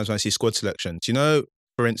sometimes when I see squad selections?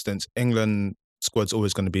 For instance, England squad's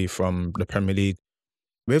always going to be from the Premier League.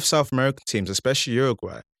 With South American teams, especially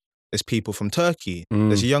Uruguay, there's people from Turkey.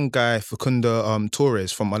 There's a young guy, Facundo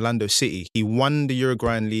Torres from Orlando City. He won the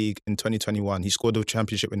Uruguayan League in 2021. He scored a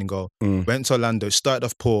championship winning goal. Went to Orlando, started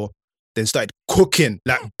off poor, then started cooking,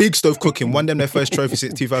 like big stove cooking. Won them their first trophy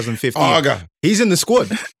since 2015. Arga. He's in the squad,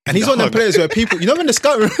 and he's one of the players where people, when the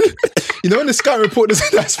scout, when the scout report does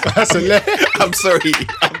that's hilarious. I'm sorry.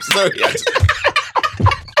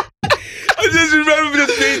 I just remember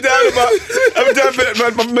just being down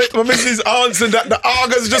about my missus answer that the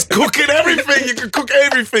Arga's just cooking everything. You can cook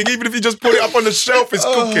everything, even if you just put it up on the shelf, it's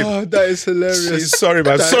cooking. Oh, that is hilarious. Sorry,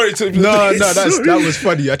 man. Sorry to No, that was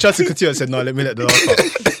funny. I tried to continue. I said, no, let me let the last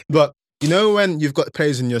part. But when you've got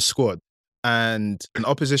players in your squad and an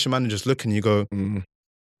opposition manager's looking, you go,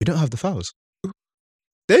 we don't have the fouls.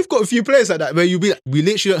 They've got a few players like that where you'll be like, we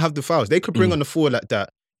literally don't have the fouls. They could bring on the forward like that.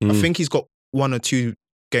 I think he's got 1 or 2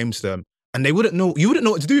 games to them. And you wouldn't know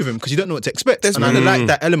what to do with him because you don't know what to expect. And I like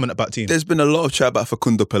that element about teams. There's been a lot of chat about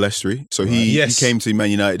Facundo Pellistri. So he came to Man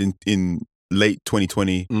United in late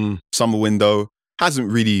 2020, summer window. Hasn't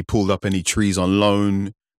really pulled up any trees on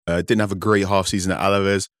loan. Didn't have a great half season at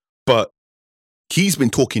Alaves. But he's been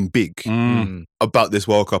talking big about this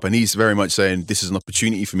World Cup. And he's very much saying, this is an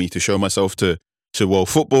opportunity for me to show myself to world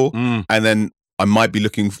football. And then I might be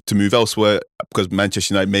looking to move elsewhere because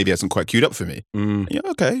Manchester United maybe hasn't quite queued up for me. Yeah,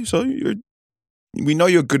 okay. So we know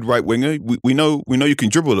you're a good right winger. We know you can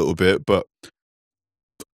dribble a little bit, but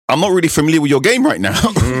I'm not really familiar with your game right now.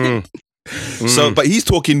 So, but he's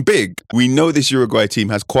talking big. We know this Uruguay team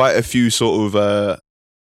has quite a few sort of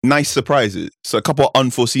nice surprises. So a couple of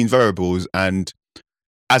unforeseen variables. And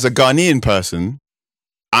as a Ghanaian person,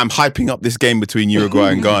 I'm hyping up this game between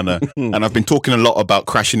Uruguay and Ghana, and I've been talking a lot about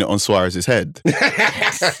crashing it on Suarez's head.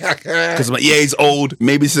 Because I'm like, yeah, he's old.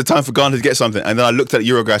 Maybe this is the time for Ghana to get something. And then I looked at the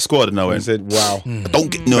Uruguay squad and I went, said, wow. Don't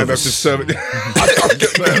get nervous. I don't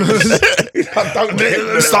get nervous. I don't get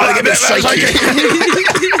nervous. Starting to get a bit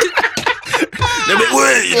shaky. A bit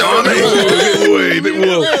weird, you know what I mean? A bit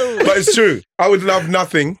weird. But it's true. I would love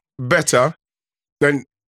nothing better than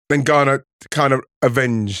then Ghana kind of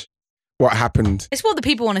avenge what happened. It's what the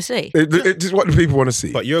people want to see. It's what the people want to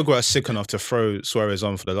see. But Uruguay are sick enough to throw Suarez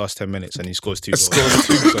on for the last 10 minutes and he scores 2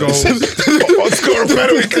 goals. Score a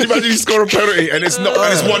penalty. Can you imagine you score a penalty and it's not,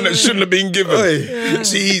 and it's one that shouldn't have been given?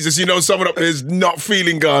 Jesus, someone up there is not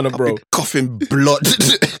feeling Ghana, bro. Coughing blood.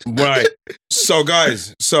 Right. So,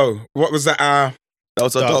 guys, what was that? That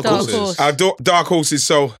was our dark horses. horse. Our dark horses.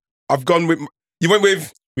 So, I've gone with. You went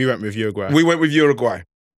with. We went with Uruguay. We went with Uruguay.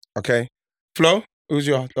 Okay. Flo, who's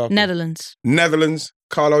your dark horse? Netherlands. Netherlands.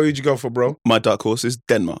 Carlo, who'd you go for, bro? My dark horse is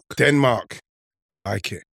Denmark. Denmark.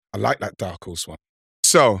 Like it. I like that dark horse one.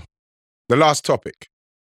 So, the last topic.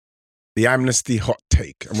 The amnesty hot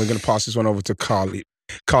take. And we're going to pass this one over to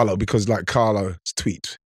Carlo, because like Carlo's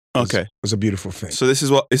tweet was a beautiful thing. So this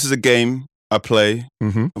is a game I play.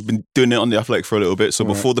 Mm-hmm. I've been doing it on the Athletic for a little bit. So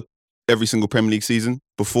before every single Premier League season,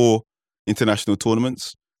 before international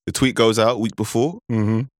tournaments, the tweet goes out week before,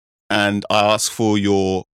 and I ask for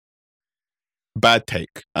your bad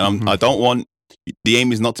take. And I don't want, the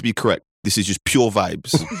aim is not to be correct. This is just pure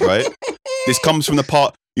vibes, right? This comes from the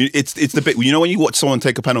part. It's the bit, when you watch someone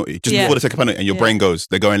take a penalty, just before they take a penalty, and your brain goes,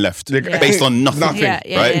 they're going left, based on nothing, right?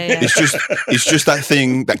 Yeah. It's just that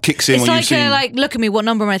thing that kicks in It's when like, you've seen. like, look at me, what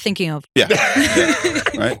number am I thinking of? Yeah.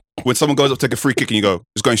 Right? When someone goes up to take a free kick and you go,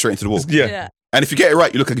 it's going straight into the wall. Yeah. And if you get it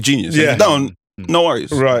right, you look like a genius. Yeah. If you don't, no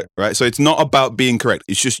worries. Right. So it's not about being correct.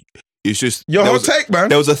 It's just your hot take, man.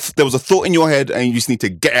 There was a thought in your head and you just need to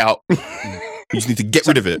get out. You just need to get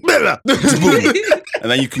rid of it. And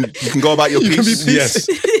then you can go about your piece. Yes.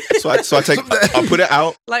 So I put it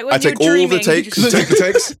out. Like when I take you're all the dreaming, takes. you Take the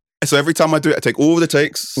takes. So every time I do it, I take all the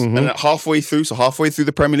takes, and then halfway through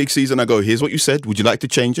the Premier League season, I go, here's what you said. Would you like to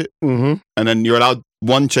change it? Mm-hmm. And then you're allowed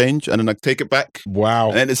one change, and then I take it back. Wow.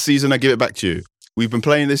 And then the season, I give it back to you. We've been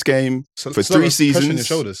playing this game for 3 seasons. On your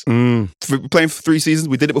shoulders. We're playing for 3 seasons.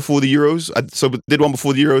 We did it before the Euros. So we did one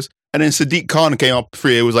before the Euros. And then Sadiq Khan came up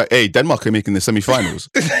free. It was like, hey, Denmark are making the semi-finals.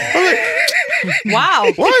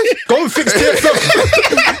 Wow. What? Go and fix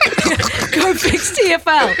TFL. Go fix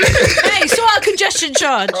TFL. Hey, sort out congestion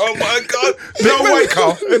charge. Oh my God. No way,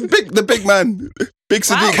 Carl. The big man. Big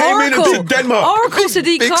Sadiq Wow, came in and did Denmark. Oracle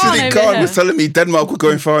Sadiq Big Khan Sadiq over Khan here. was telling me Denmark were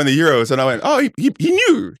going far in the Euros. And I went, oh, he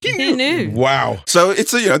knew. He knew. Wow. So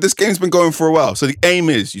it's this game's been going for a while. So the aim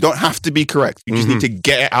is you don't have to be correct. You just need to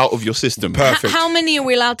get it out of your system. Perfect. How many are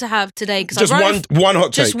we allowed to have today? Just one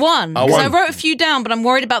hot take. Just one. Oh, Because I one. wrote a few down, but I'm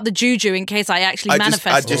worried about the juju in case I actually manifest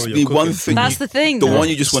I it. just you're need one cooking. thing. That's the thing. The though. one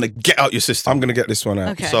you just want to get out your system. I'm going to get this one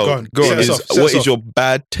out. Okay. So Go on. what is your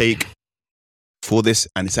bad take for this?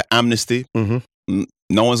 And it's an amnesty. Mm-hmm.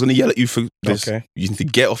 No one's going to yell at you for this. Okay. You need to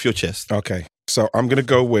get off your chest. Okay. So I'm going to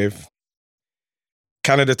go with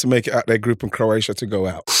Canada to make it out their group and Croatia to go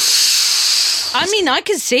out. I mean, I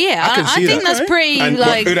can see it. I can see think that. that's pretty, And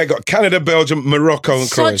like, who they got? Canada, Belgium, Morocco and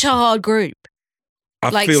such Croatia. a hard group.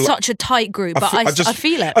 I feel Such a tight group. But I I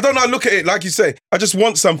feel it. I don't know. I look at it like you say. I just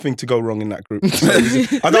want something to go wrong in that group.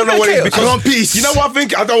 I don't know what it is because I want peace. You know what I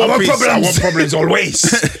think? I don't want peace. problems. I want problems always.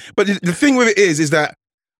 But the thing with it is that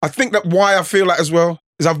I think that why I feel that as well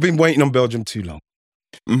is I've been waiting on Belgium too long,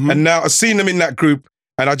 and now I've seen them in that group,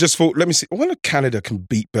 and I just thought, let me see. I wonder if Canada can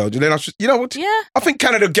beat Belgium. Then you know what? Yeah. I think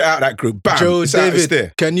Canada get out of that group. Bam. Joe It's out, it's David,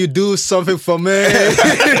 there. can you do something for me?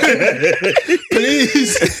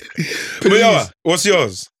 Please. Muyala, what's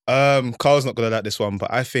yours? Carl's not going to like this one,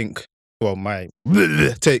 but I think, my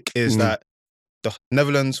take is that the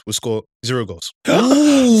Netherlands will score 0 goals.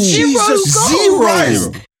 Jesus, goals.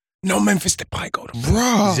 zero. No Memphis Depay goal.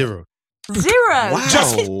 Bruh. 0. 0.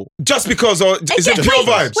 Wow. Just because, or is it pure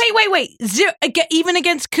vibes? Wait. 0, even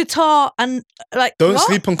against Qatar and like. Don't what?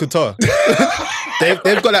 sleep on Qatar.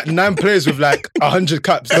 they've got like 9 players with like 100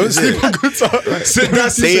 caps. Don't sleep on Qatar. So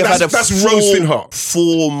that's a roasting hot.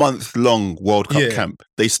 4-month-long World Cup camp.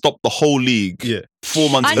 They stopped the whole league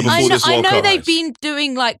 4 months before this World Cup. I know they've been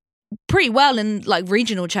doing like pretty well in like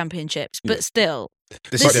regional championships, but still.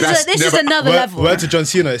 This is another level. Word to John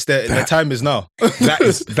Cena, it's their time is now. Wow. That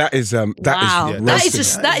is spicy. That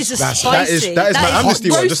is my amnesty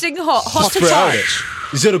one. Roasting hot to Throw it out touch.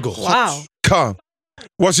 there. 0 goals. Wow. Calm.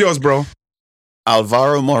 What's yours, bro?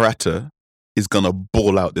 Alvaro Morata is going to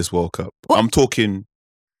ball out this World Cup. What? I'm talking,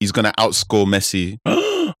 he's going to outscore Messi.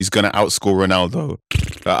 He's going to outscore Ronaldo.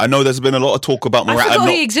 I know there's been a lot of talk about Morata. I forgot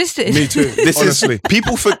he existed. Me too. This honestly. is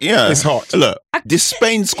people. Yeah, It's hot. Look, this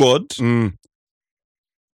Spain squad.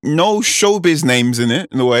 no showbiz names in it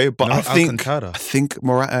in a way, but No, I think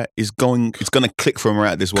Morata is going. It's going to click for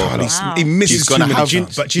Morata this World Cup. Wow. He misses He's gonna too many have-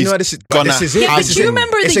 chances. But do you know what this is? gonna This is it. Yeah, This but is do you it.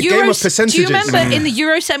 remember in It's the a game Euros? of percentages. Do you remember in the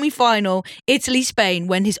Euro semi-final, Italy-Spain,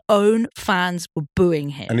 when his own fans were booing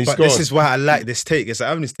him? And he But scored. this is why I like this take. It's an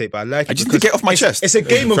Adams take, but I like it. I just need to because get off my it's- chest. It's a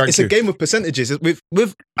game of Thank you. a game of percentages.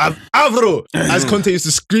 With Alvaro, as Conte used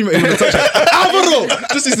to scream at him on the touchline. Alvaro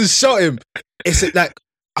just used to shout him. It's like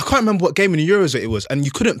I can't remember what game in the Euros it was, and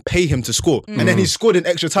you couldn't pay him to score, and then he scored in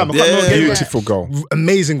extra time. I can't remember what game it was. Beautiful goal.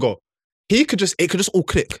 Amazing goal. It could just all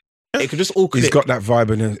click. It could just all click. He's got that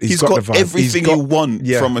vibe in him. He's got the vibe. everything He's got you want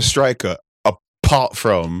yeah. from a striker, apart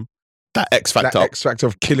from that X factor. that X factor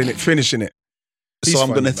of killing it, finishing it. So He's I'm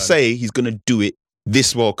going to funny, man. say he's going to do it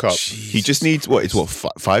this World Cup. He just needs it's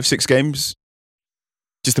 5-6 games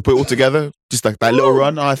just to put it all together. Just like that little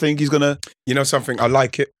run. I think he's going to. You know something? I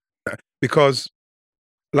like it because,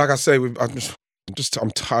 like I say,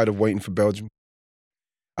 I'm tired of waiting for Belgium.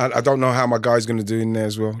 I don't know how my guy's going to do in there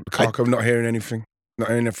as well. Lukaku, I'm not hearing anything. Not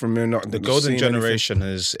hearing it from him. Not the not golden seeing generation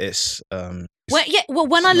is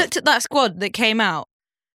When I looked at that squad that came out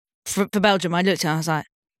for Belgium, I looked at it and I was like,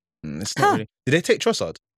 it's not really. Did they take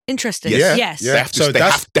Trossard? interesting. Yes. Yes. Yeah. They have to, So they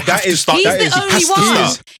that's- have, they have that to is- start. He's That the is- only has to one.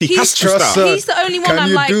 start. He has to Trust start. He's the only one Can I'm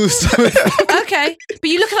you like, do something? okay. But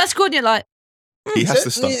you look at that squad and you're like, He has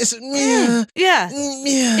to start. yeah.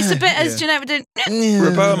 It's a bit as Geneva did.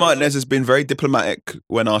 Roberto Martinez has been very diplomatic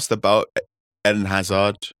when asked about Eden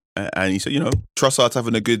Hazard. And he said, Trossard's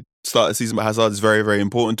having a good start of the season, but Hazard is very, very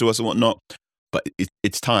important to us and whatnot. But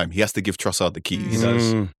it's time. He has to give Trossard the keys.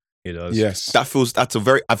 He does. Yes.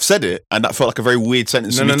 I've said it, and that felt like a very weird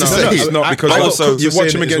sentence No, for me to no, say. it's not because I also- you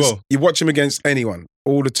watch him saying it as against well. you watch him against anyone,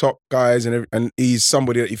 all the top guys, and he's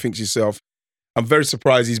somebody that you think to yourself. I'm very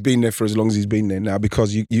surprised he's been there for as long as he's been there now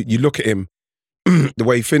because you look at him, the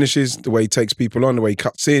way he finishes, the way he takes people on, the way he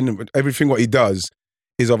cuts in, everything what he does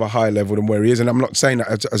is of a higher level than where he is. And I'm not saying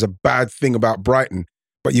that as a bad thing about Brighton,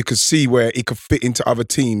 but you could see where he could fit into other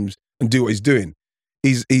teams and do what he's doing.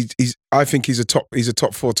 I think he's a top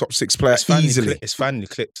 4, top 6 player easily. It's finally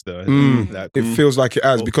clicked though. It feels like it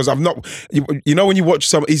has because I've not. You know when you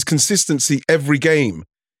watch his consistency every game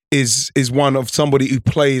is one of somebody who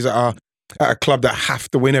plays at a club that have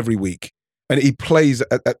to win every week, and he plays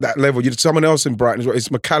at that level. Someone else in Brighton as well. It's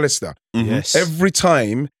McAllister. Yes. Every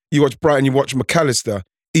time you watch Brighton, you watch McAllister.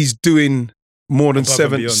 He's doing more than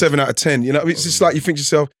Above and 7 beyond. out of 10. It's just like you think to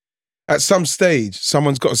yourself. At some stage,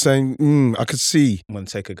 someone's got to say, I could see. I'm gonna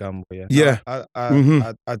take a gamble. Yeah. Yeah.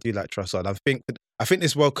 I do like Trossard. I think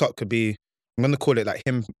this World Cup could be. I'm gonna call it like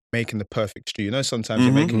him making the perfect stew. Sometimes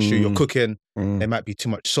you're making stew, you're cooking. There might be too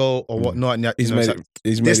much salt or whatnot. And He's made it.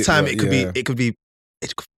 He's made this time work, it could yeah. be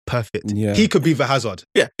perfect. Yeah. He could be the Hazard.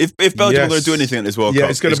 Yeah, if Belgium are going Yes. to do anything at this World Yeah, Cup,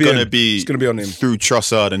 it's gonna be on him. through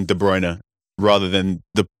Trossard and De Bruyne rather than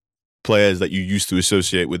the players that you used to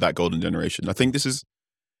associate with that golden generation. I think this is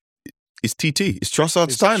it's TT. It's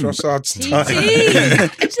Trossard's time. Trossard's TT. time.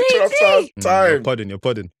 Trossard's time. You're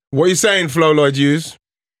podding. What are you saying, Flo Lloyd Hughes?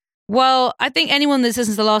 Well, I think anyone that's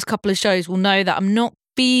listened to the last couple of shows will know that I'm not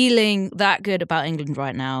feeling that good about England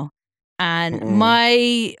right now. And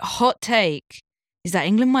my hot take is that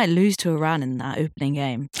England might lose to Iran in that opening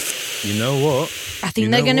game. You know what? I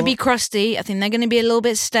think they're going to be crusty. I think they're going to be a little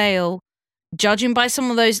bit stale, judging by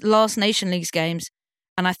some of those last Nation Leagues games.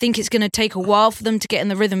 And I think it's going to take a while for them to get in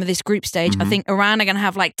the rhythm of this group stage. I think Iran are going to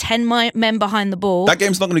have like 10 men behind the ball. That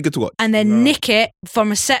game's not going to be good to watch. And then nick it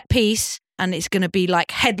from a set piece. And it's going to be like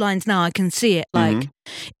headlines now. I can see it. Like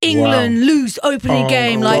England lose opening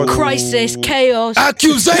game, like crisis, chaos.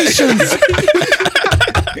 Accusations!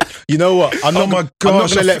 You know what? I'm not my I'm not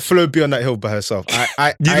gosh. gonna let Flo be on that hill by herself.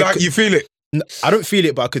 You feel it? I don't feel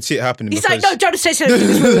it, but I could see it happening. He's like, because- no, don't say something.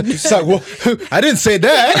 It's like, well, I didn't say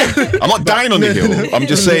that. I'm not dying on the hill. I'm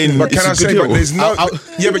just saying But it's can I a say, good but hill. there's no.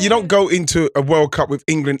 Yeah, but you don't go into a World Cup with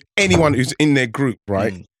England, anyone who's in their group,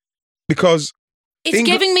 right? Because It's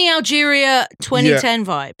England- giving me Algeria 2010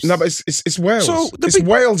 vibes. no, but it's Wales. So the it's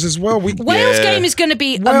Wales as well. Wales Yeah. game is going to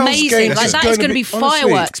be Wales amazing. game Like is that is going to be honestly-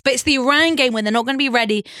 fireworks. But it's the Iran game when they're not going to be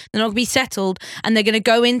ready, they're not going to be settled, and they're going to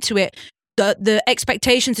go into it. The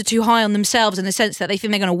expectations are too high on themselves in the sense that they think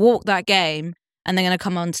they're going to walk that game and they're going to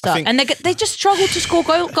come unstuck. think- And they just struggle to score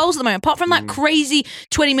goals at the moment. Apart from that crazy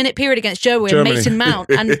 20-minute period against Germany and Germany. Mason Mount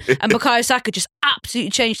and Bukayo Saka just absolutely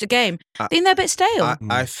changed the game. I think they're a bit stale.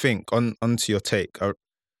 I think onto your take.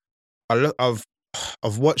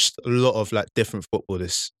 I've watched a lot of like different football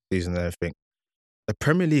this season and everything. The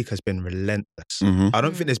Premier League has been relentless. Mhm. I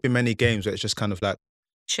don't think there's been many games where it's just kind of like,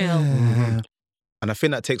 Chill. and I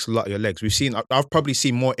think that takes a lot of your legs. I've probably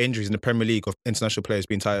seen more injuries in the Premier League of international players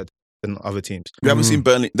being tired than other teams. We haven't seen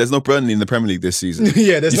Burnley. There's no Burnley in the Premier League this season.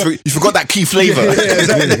 Yeah, there's You forgot that key flavour.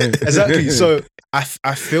 exactly. So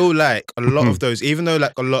I feel like a lot of those, even though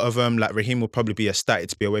like a lot of them, like Raheem will probably be ecstatic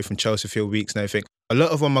to be away from Chelsea for a few weeks and everything. A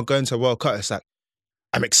lot of them are going to World Cup. It's like,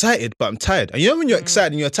 I'm excited, but I'm tired. And you know when you're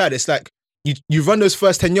excited and you're tired, it's like you run those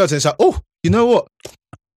first 10 yards and it's like, oh, you know what?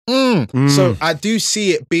 So I do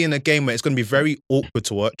see it being a game where it's going to be very awkward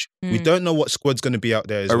to watch. We don't know what squad's going to be out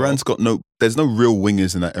there as Iran's got there's no real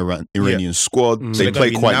wingers in that Iranian squad. So They they're play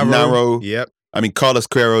gonna be quite narrow. Yep. I mean, Carlos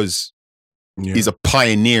Queiroz, he's a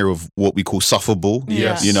pioneer of what we call suffer ball.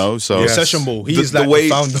 Yes. You know, so Possession ball. He's the like way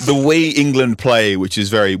the founder. the way England play, which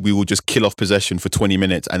is we will just kill off possession for 20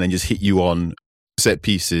 minutes and then just hit you on set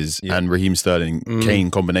pieces and Raheem Sterling,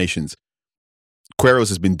 Kane combinations. Queiroz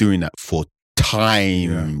has been doing that for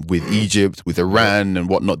time with Egypt, with Iran and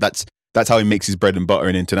whatnot. That's how he makes his bread and butter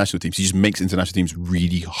in international teams. He just makes international teams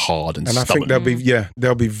really hard and stubborn. I think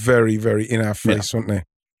they'll be very, very in our face, won't they?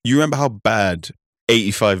 You remember how bad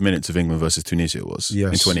 85 minutes of England versus Tunisia was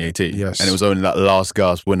in 2018? Yes. And it was only that last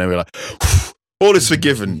gasp when they were like, all is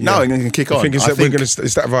forgiven. Now England can kick on. I think it's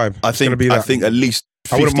that vibe. I think at least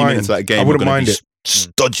 50 minutes of that game I wouldn't mind it.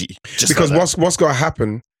 Stodgy. Because what's got to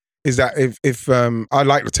happen is that if I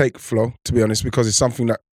like to take Flo, to be honest, because it's something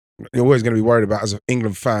that you're always going to be worried about as an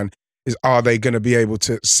England fan, is are they going to be able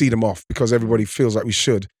to see them off? Because everybody feels like we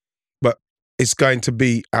should. But it's going to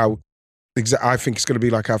be I think it's going to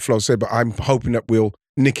be like how Flo said, but I'm hoping that we'll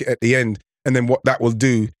nick it at the end. And then what that will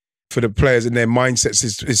do for the players and their mindsets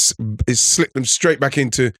is slip them straight back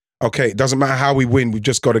into, okay, it doesn't matter how we win, we've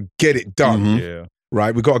just got to get it done. Yeah.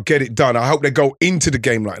 Right? We've got to get it done. I hope they go into the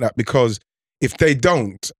game like that, because if they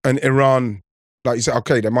don't, and Iran, like you said,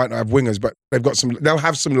 okay, they might not have wingers, but they'll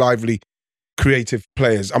have some lively, creative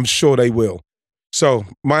players. I'm sure they will. So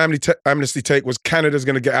my amnesty take was Canada's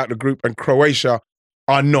going to get out of the group and Croatia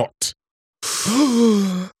are not.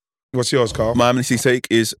 What's yours, Carl? My amnesty take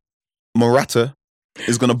is Morata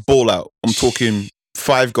is going to ball out. I'm talking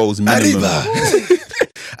 5 goals minimum.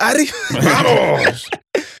 Vamos!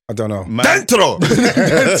 I don't know. Dentro!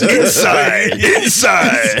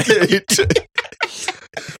 Inside!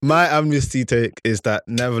 My amnesty take is that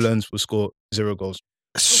Netherlands will score 0 goals.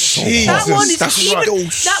 Jesus, That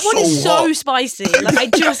one is so spicy.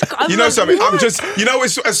 Like you know something?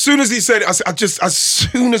 As soon as he said it, as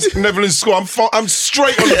soon as Netherlands score, I'm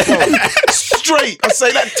straight on the phone. Straight. I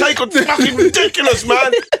say that take on fucking ridiculous,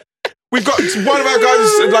 man. We've got one of our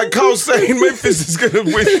guys, like Carl saying, Memphis is going to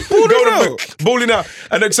win. Balling out.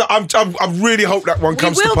 And I really hope that one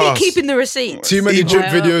comes to pass. We will be keeping the receipts. Too many drip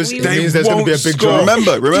videos. It means there's going to be a big draw.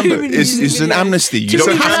 Remember, it's an amnesty. You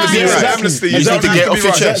don't have to be right. Amnesty. You just need to get off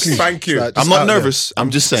your chest. Thank you. I'm not nervous. I'm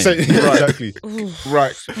just saying. Exactly.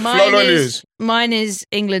 Right. Mine is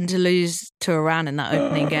England to lose to Iran in that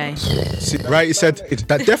opening game. Right, you said,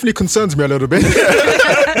 that definitely concerns me a little bit.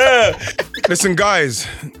 Listen, guys.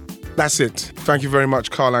 That's it. Thank you very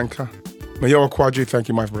much, Carl Anka. Mayowa Quadri, thank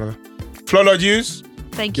you, my brother. Flo Lord Hughes,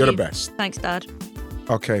 Thank you. You're the best. Thanks, Dad.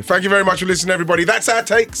 Okay. Thank you very much for listening, everybody. That's our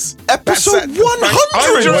takes. Episode 100.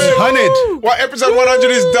 100. Well, episode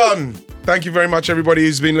 100 is done. Thank you very much, everybody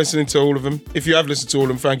who's been listening to all of them. If you have listened to all of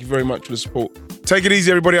them, thank you very much for the support. Take it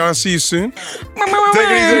easy, everybody. I'll see you soon. Take it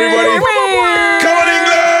easy, everybody.